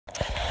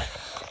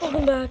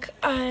Welcome back.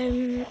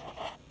 I'm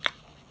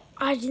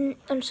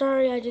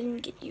sorry I didn't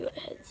get you a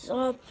heads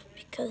up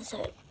because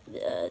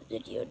the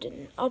video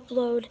didn't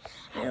upload.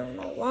 I don't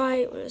know why.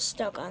 It was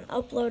stuck on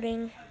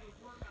uploading.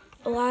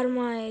 A lot of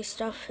my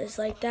stuff is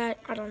like that.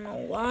 I don't know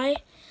why,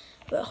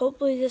 but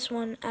hopefully this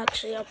one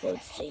actually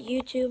uploads to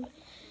YouTube.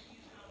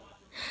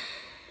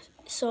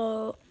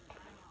 So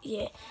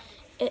yeah,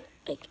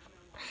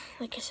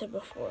 like I said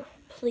before,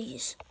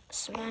 please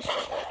smash the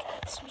like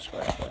and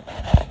subscribe button.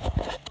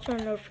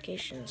 Turn on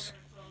notifications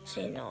so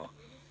you know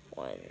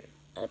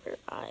whenever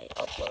I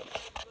upload.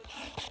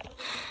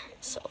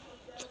 So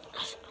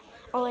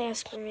all I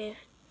ask from you,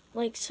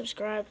 like,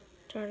 subscribe,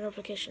 turn on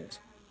notifications.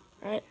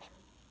 Alright?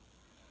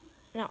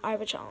 Now I have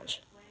a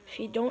challenge.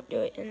 If you don't do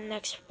it in the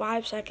next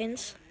 5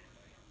 seconds,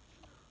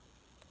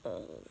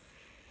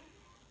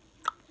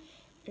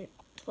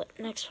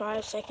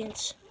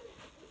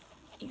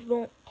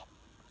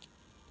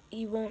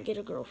 you won't get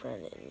a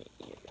girlfriend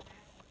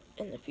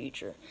in the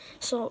future.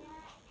 So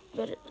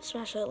better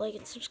smash that like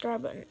and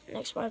subscribe button.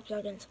 Next 5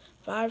 seconds.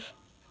 5,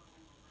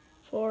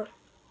 4,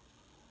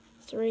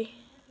 3,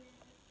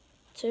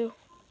 2,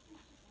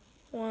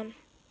 1.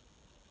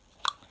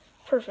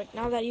 Perfect.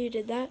 Now that you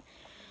did that,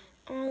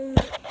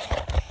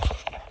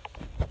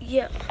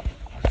 yeah.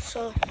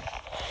 So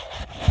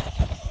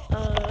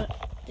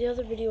the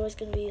other video is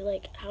gonna be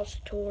like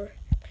house tour,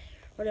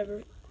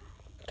 whatever,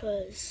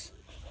 because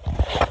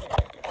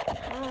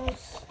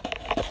house.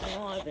 I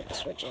know I've been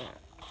switching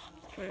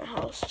from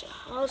house to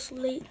house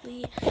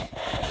lately.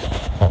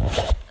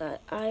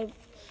 I've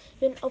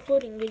been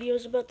uploading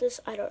videos about this.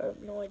 I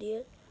have no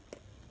idea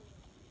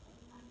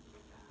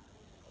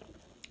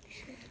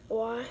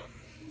why.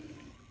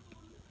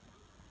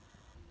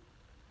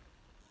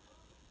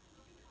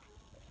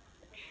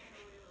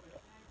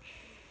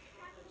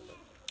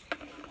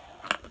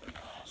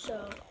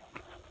 So,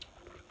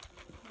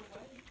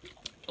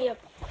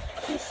 yep.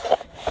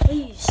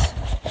 Please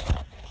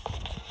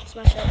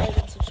smash that like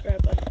and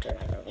subscribe button, turn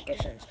on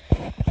notifications.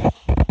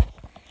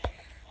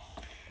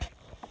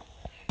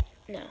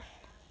 Now,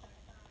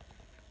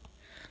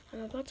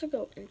 I'm about to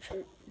go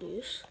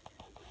introduce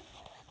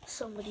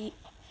somebody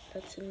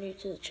that's new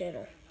to the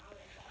channel.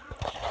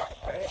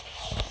 Alright,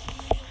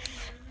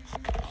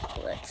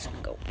 let's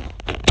go.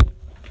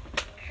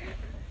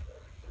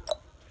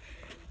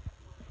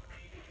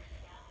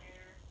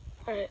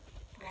 Alright.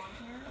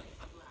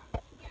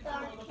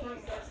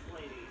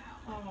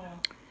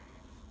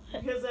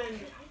 Because then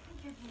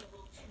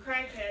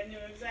Crackhead knew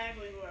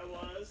exactly who I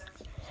was.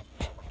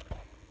 What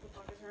the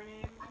fuck is her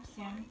name?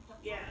 Sam.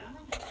 Yeah.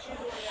 She's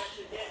the one who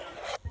actually did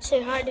it.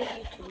 Say hi to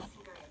YouTube.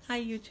 Hi,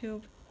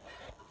 YouTube.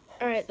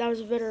 Alright, that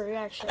was a better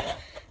reaction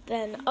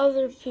than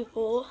other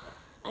people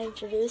I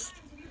introduced.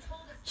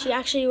 She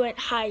actually went,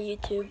 hi,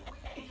 YouTube.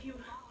 He was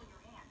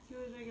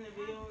making a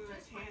video with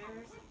my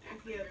Tanners, and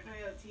he had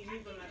playing on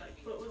TV, but my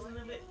foot was in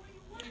the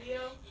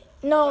video.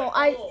 No,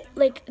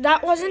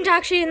 that wasn't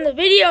actually in the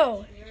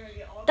video.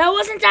 That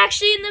wasn't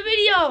actually in the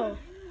video.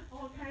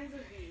 All kinds of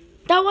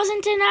views. That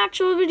wasn't an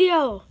actual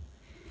video.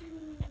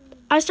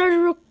 I started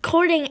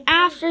recording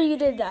after you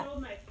did that.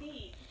 Showed my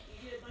feet.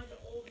 You get a bunch of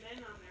old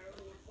men on there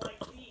who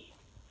like feet.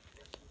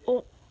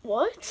 Oh,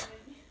 what?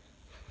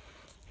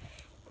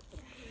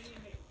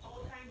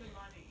 All kinds of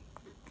money.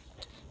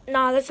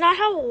 Nah, that's not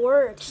how it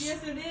works.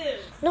 Yes, it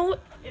is. No,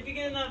 If you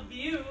get enough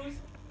views.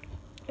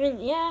 I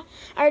mean, yeah,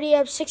 I already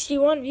have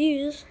 61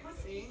 views.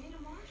 See?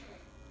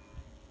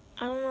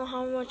 I don't know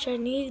how much I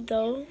need,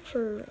 though,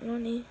 for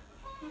money.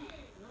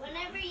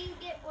 Whenever you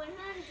get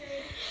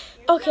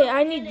 100. Okay,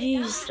 I need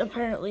views,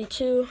 apparently,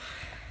 too.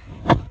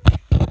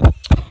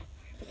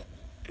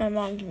 My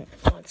mom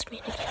wants me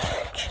to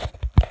get rich,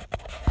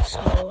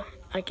 so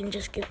I can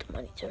just give the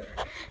money to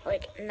her.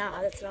 Like,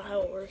 nah, that's not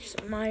how it works.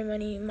 My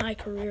money, my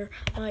career,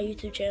 my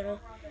YouTube channel.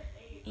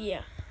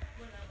 Yeah.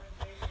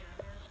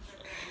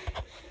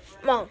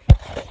 Mom,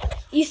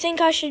 you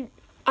think I should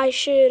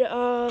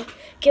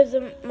give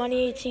the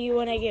money to you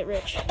when I get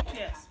rich?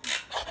 Yes.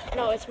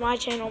 No, it's my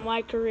channel,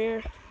 my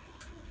career,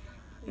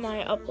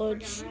 my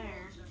uploads.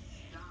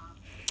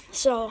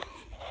 So,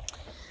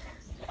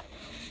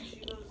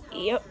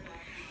 yep.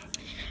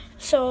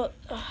 So,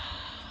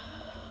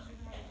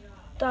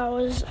 that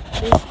was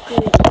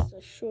basically just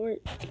a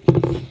short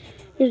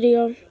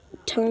video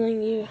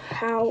telling you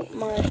how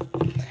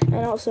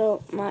and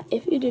also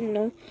if you didn't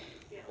know,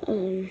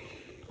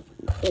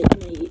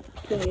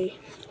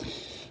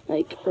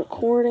 like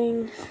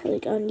recording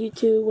like on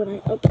YouTube when I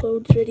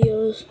upload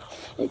videos,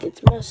 like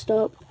it's messed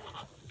up.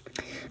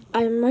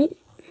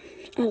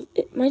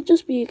 It might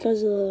just be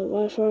because of the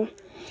Wi-Fi.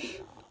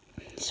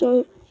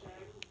 So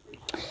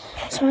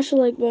smash the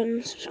like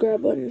button,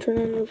 subscribe button, turn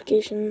on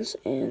notifications,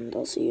 and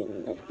I'll see you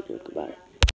in the next video. Goodbye.